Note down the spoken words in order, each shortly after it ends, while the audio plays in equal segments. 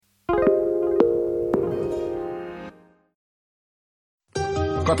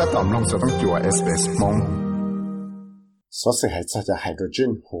ก็ถ้าตอมลงจะต้องจั่ว SBS มง所以係就係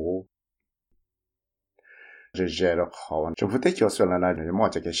hydrogen 好日日好政府的就算了呢你莫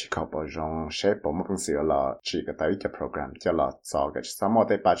這個是靠保障誰保姆公司了這個對一個 program 叫了早個什麼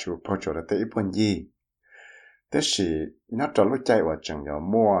的把就破咗的第一本意但是那這路在我正要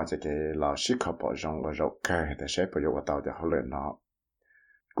摸這個老師靠保障我肉開的誰不有我到的好了呢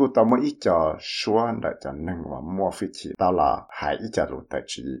故到某一家說的就能我摸飛機到了還一家路的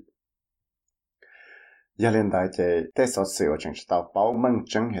之一現在在所使用城市到保門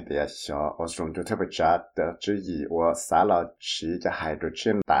證係的小我從就特別查的之一我撒了是就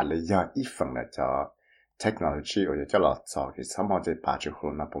hydrogen 打了要一份的叫 technology 我就叫了早給什麼在把住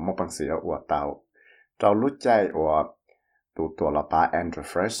後那不麼本事我到路在我讀多了把 Andrew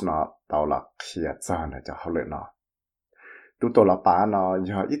Fresno 到了企業站的就好了呢讀多了把呢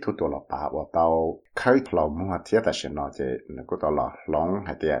要一讀多了把我到開頭摸貼的時呢就能夠到了龍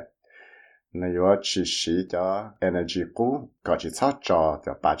係的那有其實叫 energy 股搞起操作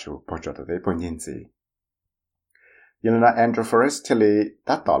就把住不做的這本因子因為那 Andrew Forest 裡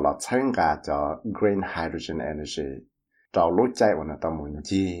達到了參加叫 green hydrogen energy 找路在我那到門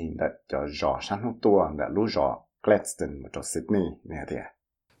機的叫繞山路多的路繞 Gladstone 到 Sydney 那啲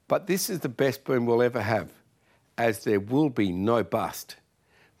But this is the best boom we'll ever have as there will be no bust.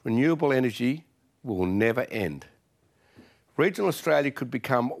 Renewable energy will never end. Regional Australia could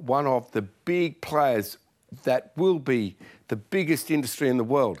become one of the big players that will be the biggest industry in the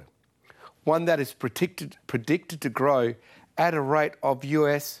world, one that is predicted to grow at a rate of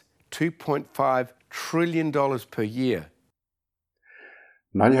US $2.5 trillion per year.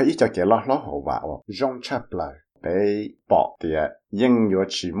 Nói như ý cho kẻ lo hổ vào rong chắp lại để bỏ tiền nhưng yo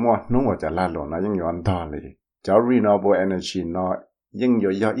chỉ mua nung cho la lộ nó nhưng yo ăn đỏ li cho renewable energy nó nhưng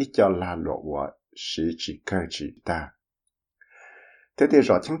yo ít cho la lộ và sĩ chỉ cơ chỉ ta thế thì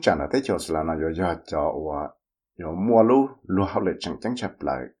rõ chính chẳng là thế cho là nó yo cho và yo mua lu học lịch chẳng chắp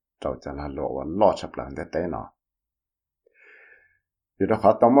lại cho la lộ và lo chắp lại để thế nó vì đó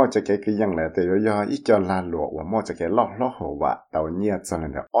họ tao mua cho cái dân này thì yo ít cho la lộ và mua cho cái lo hổ và tao nhớ cho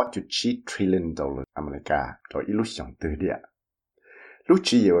nên là $8 trillion America rồi illusion từ địa lúc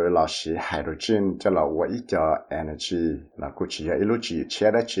chỉ有老师 hydrogen 就了我一叫 energy 那估计要一路只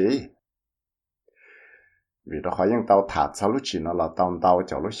切的去vì đó họ những tàu thả sau lúc chỉ nó là tàu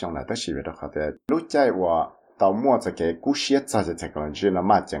cho lúc xong là tất nhiên vì đó họ thì lúc chạy và tàu mua cho cái cú xe cho cái technology nó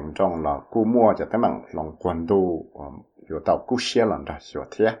mà chẳng trong là cú mua cho tới bằng lòng quân đồ有到古些人的学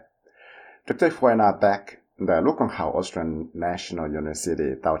贴，这对回来 back 的陆港好 Australian National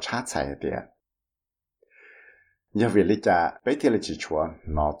University 到差才的，因为你家白天的基础，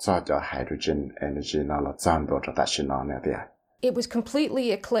那做叫 hydrogen energy 那了赚多着大是那那的。It was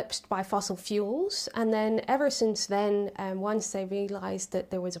completely eclipsed by fossil fuels, and then ever since then, once they realised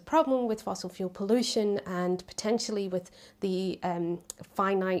that there was a problem with fossil fuel pollution and potentially with the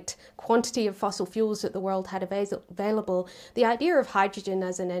finite quantity of fossil fuels that the world had available, the idea of hydrogen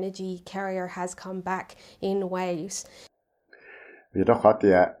as an energy carrier has come back in waves. Vì đó khó thì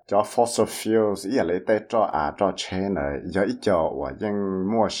cho fossil fuels ý lấy tay cho chế này, do ít cho và dân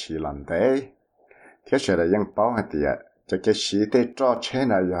mua xí lần đấy, thế sẽ là dân bảo hạt thì cho cái sĩ để cho chế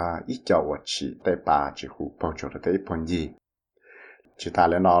này là ít cho và chỉ để bà chỉ hữu bảo cho để phần gì chỉ ta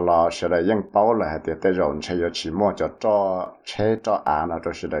lên nó là sẽ là dân bảo là để để rồi chế chỉ mua cho chế cho nó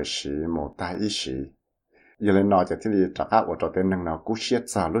cho sẽ là sĩ một đại ý sĩ giờ lên nó cho thì chắc các và cho tên năng nào cú siết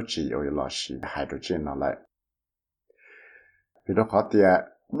ra lúc chỉ ở là sĩ hydrogen nó lại vì đó khó thì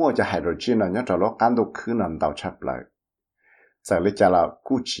mua cho hydrogen nó nhớ cho nó cán đồ khứ nằm tàu chấp lại giờ lấy cho là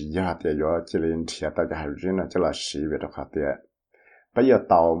cú chỉ ra thì có chỉ lên thì tàu cho hydrogen nó cho là sĩ về đó khó thì bây giờ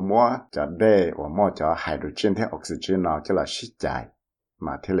tàu mua cho đây và mua cho hydrogen theo oxygen nó cho là sĩ chạy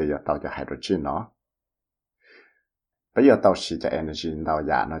mà thế là tàu cho hydrogen nó bây giờ tàu sĩ cho energy tàu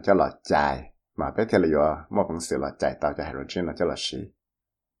giả nó cho là chạy mà bây thế là mua bằng sự là chạy tàu cho hydrogen nó cho là sĩ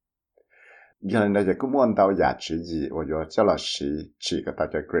giờ này giờ cũng muốn tàu giả chỉ gì và cho là sĩ chỉ cái tàu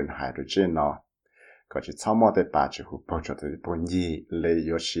cho green hydrogen nó có chỉ sau một cái bà chỉ hút bao cho tới bốn gì lấy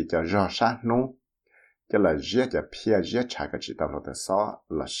yo sĩ cho rõ sát nung cho là giết cho phía giết trả cái chỉ tàu là sao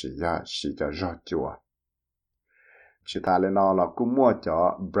là sĩ cho rõ chùa chỉ ta lên nó là cũng mua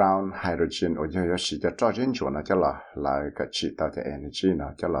cho brown hydrogen ở yo sĩ cho trên chùa nó cho là cái chỉ tàu cho energy nó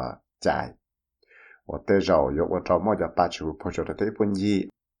cho là chạy và tới rồi yo cho mua cho bà chỉ hút bao cho tới bốn gì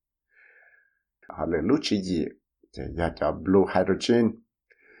họ lấy lúc chỉ gì thì cho blue hydrogen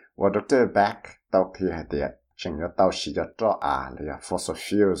và Dr. Beck tàu thì hay đấy chẳng có tàu chỉ cho là fossil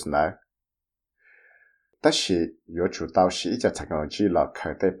fuels nữa tất nhiên có chủ tàu chỉ cho technology là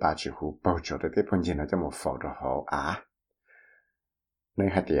khởi tới ba chữ hữu bảo trợ tới phần gì nó cho một phần rồi họ nơi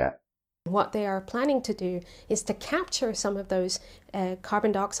hạt địa. What they are planning to do is to capture some of those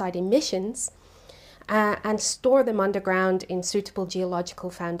carbon dioxide emissions and store them underground in suitable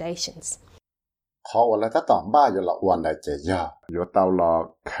geological foundations. Họ là ta tỏng ba giờ là hoàn lại chế giờ, giờ tao là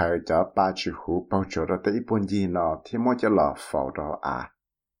khởi cho ba chữ hú bao giờ đó tới bốn gì nó thì mỗi giờ là phổ đó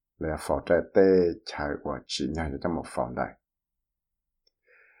là phổ trái tê chạy qua chỉ nhau cho một phổ này.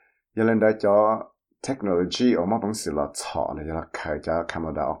 Giờ lên đây cho technology ở một bằng sự là chọn là khởi cho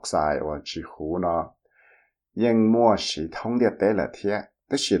carbon dioxide và chữ hú nó, nhưng mua sĩ thông điệp tế là thiệt,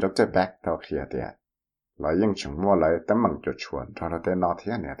 tức sĩ đọc cho back tao kia thiệt, là nhưng chúng mua lại tấm bằng cho chuẩn cho nó tế nó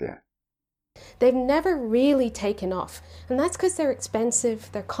thiệt nè thiệt. They've never really taken off, and that's because they're expensive,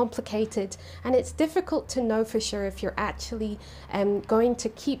 they're complicated, and it's difficult to know for sure if you're actually going to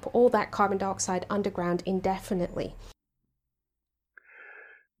keep all that carbon dioxide underground indefinitely.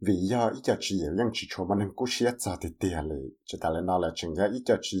 Vì do ít cho chỉ những chỉ cho mình cố xếp cho thì tiền lệ, cho ta lên nó là chừng cho ít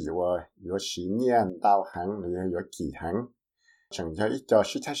cho chỉ có xí nhiên đào hàng này có kỳ hàng, chừng cho ít cho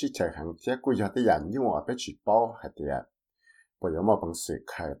xí thay xí chờ hàng thế cũng có cái dạng như mà phải chỉ bao hạt tiền. Bởi vì một bằng sự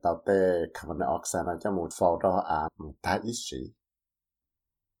khởi tạo tê carbon dioxide nó cho một phao đó một thái ít sĩ.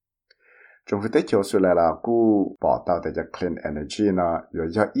 Trong khi tế chiều sự là cú bỏ tạo để cho clean energy nó có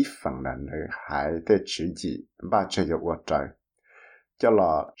do ít phần là nơi hãy tế chỉ gì ba chơi có ổ trời. Cho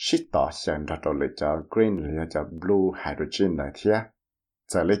là shit tỏ xem ra đồ lấy cho green lấy cho blue hydrogen này thế.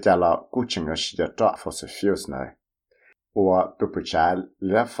 Giờ lấy cho là cú chừng ở sử dụng fossil fuels này. Và tôi bây giờ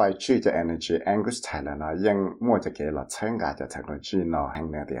là phải chú cho energy Angus Thailand nó nhưng mua cho cái là参加cho technology nó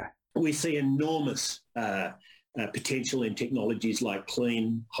hành này đấy. We see enormous potential in technologies like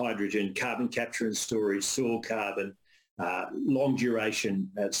clean hydrogen, carbon capture and storage, soil carbon, long duration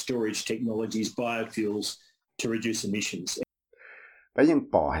storage technologies, biofuels to reduce emissions. Bây giờ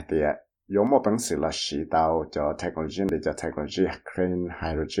bỏ hay đấy, có một bằng sự là sử dụng cho technology để cho technology clean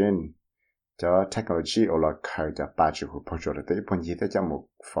hydrogen. Cho technology ở là khởi cho ba chữ hữu cho tới bốn gì cho một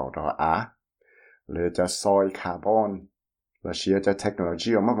phổ đó lấy cho soil carbon là sử cho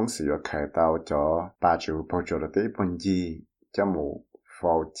technology ở một bằng sự khởi tạo cho ba chữ hữu cho tới bốn gì cho một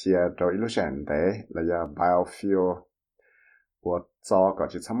phổ chia rồi illusion đấy là do biofuel và cho có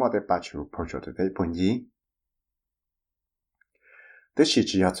chỉ tham gia tới ba chữ hữu cho tới bốn gì. Thế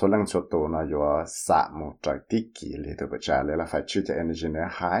chỉ cho lần số tổ nó có xả một trái tiết kỷ lý từ bây giờ là phải chịu cho energy này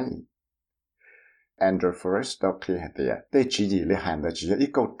high. Andrew Forrest đọc khi hạt địa, đây chỉ gì là hành động chỉ là ít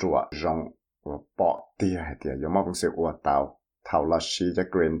câu chùa rong và bỏ tia hạt địa, có một sự ủa tàu là chỉ cho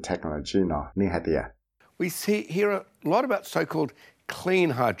green technology nó ní hạt địa. We hear a lot about so-called clean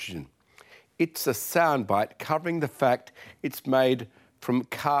hydrogen. It's a soundbite covering the fact it's made from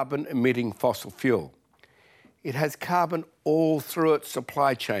carbon-emitting fossil fuel. It has carbon all through its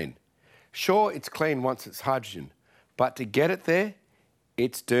supply chain. Sure, it's clean once it's hydrogen, but to get it there,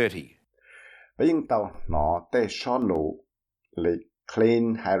 it's dirty. Bây giờ tàu nó để số lũ lấy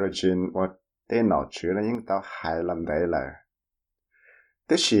clean hydrogen và để nó chứa là những tàu hai lần đấy là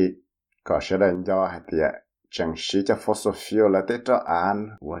thế thì có sẽ đến do hạt địa chẳng chỉ cho fossil fuel là để cho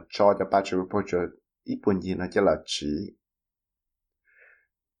và cho ba chữ bao giờ ít bốn gì nó chỉ là chỉ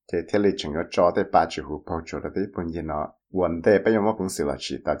thế là chẳng có cho để ba chữ bao giờ là để bốn gì nó vấn đề bây giờ một công sự là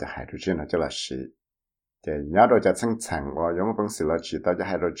chỉ tạo cho hydrogen nó chỉ là chỉ thế nhớ rồi cho sinh sản và có một công sự là chỉ tạo cho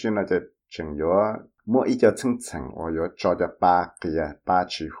hydrogen nó chỉ chừng có mỗi ít cho sinh sản và có cho ba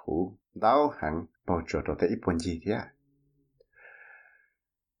chữ hữu đào hàng bao giờ đó để ít bốn gì thế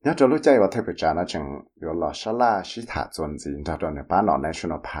nhớ cho lúc chạy vào thay đổi trả nó chừng có là sao là sĩ thả chuẩn gì cho đó này bán nó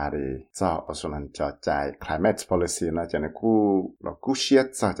National Party cho ở số lần cho chạy climate policy nó cho nên cú siết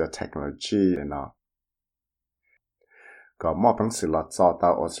cho technology nó có một bằng sự là cho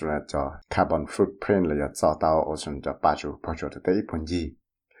tao ở số lần cho carbon footprint là cho tao ở số lần cho ba chữ bao giờ để ít bốn gì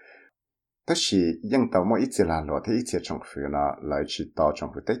tất nhiên những tàu mỗi ít là lo thì ít trong phía nó lại chỉ tao trong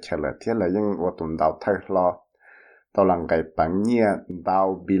phía tết là thế là những hoạt động đào thay lo tao làm cái bằng nhẹ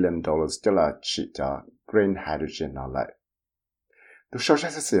 $1 billion cho là chỉ cho green hydrogen nó lại. Tôi sau sẽ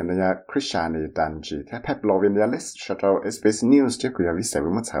xem là Christian Dan G. Thế phép lo viên list cho tao SBS News cho quý vị xem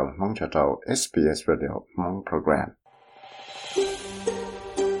một thảo mong cho tao SBS Radio mong program.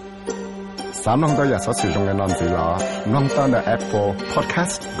 Sám nông tao giờ sử dụng cái nón gì là nông tao là Apple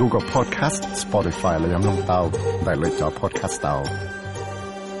Podcast, Google Podcast, Spotify là nông tao đại lựa chọn podcast tao.